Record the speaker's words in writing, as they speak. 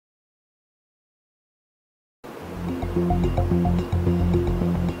Hello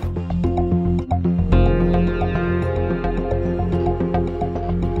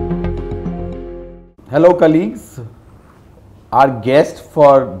colleagues, our guest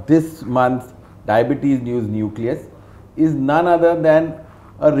for this month's Diabetes News Nucleus is none other than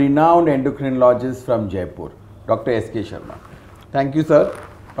a renowned endocrinologist from Jaipur, Dr. S.K. Sharma. Thank you, sir.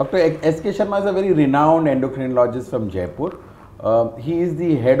 Dr. S.K. Sharma is a very renowned endocrinologist from Jaipur. He is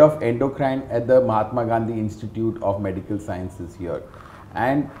the head of endocrine at the Mahatma Gandhi Institute of Medical Sciences here.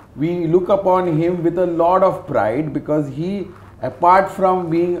 And we look upon him with a lot of pride because he, apart from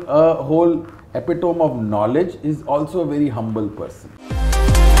being a whole epitome of knowledge, is also a very humble person.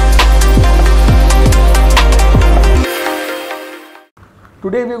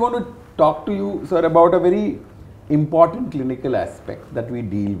 Today we are going to talk to you, sir, about a very important clinical aspect that we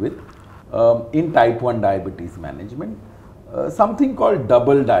deal with in type 1 diabetes management, something called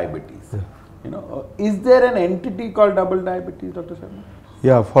double diabetes. Is there an entity called double diabetes, Dr. Sharma?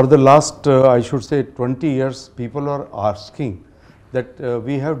 Yeah, for the last, I should say 20 years, people are asking that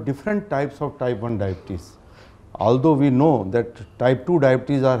we have different types of type 1 diabetes. Although we know that type 2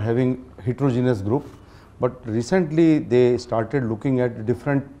 diabetes are having heterogeneous group, but recently they started looking at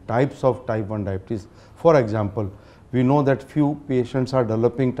different types of type 1 diabetes. For example, we know that few patients are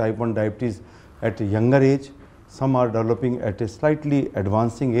developing type 1 diabetes at a younger age, some are developing at a slightly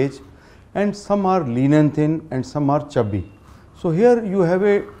advancing age, and some are lean and thin and some are chubby. So here you have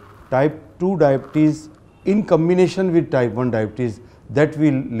a type 2 diabetes in combination with type 1 diabetes that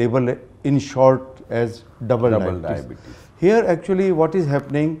we label in short as double diabetes. Here actually what is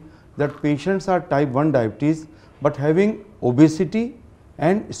happening, that patients are type 1 diabetes but having obesity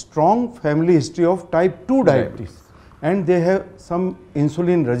and strong family history of type 2 diabetes, and they have some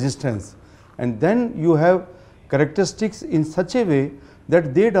insulin resistance, and then you have characteristics in such a way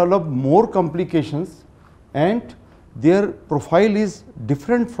that they develop more complications and their profile is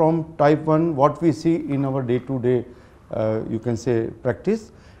different from type 1 what we see in our day-to-day you can say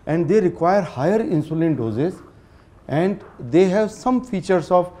practice, and they require higher insulin doses, and they have some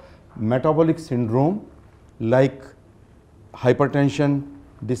features of metabolic syndrome like hypertension,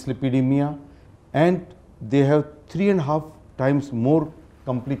 dyslipidemia, and they have 3.5 times more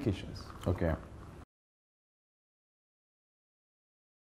complications. Okay.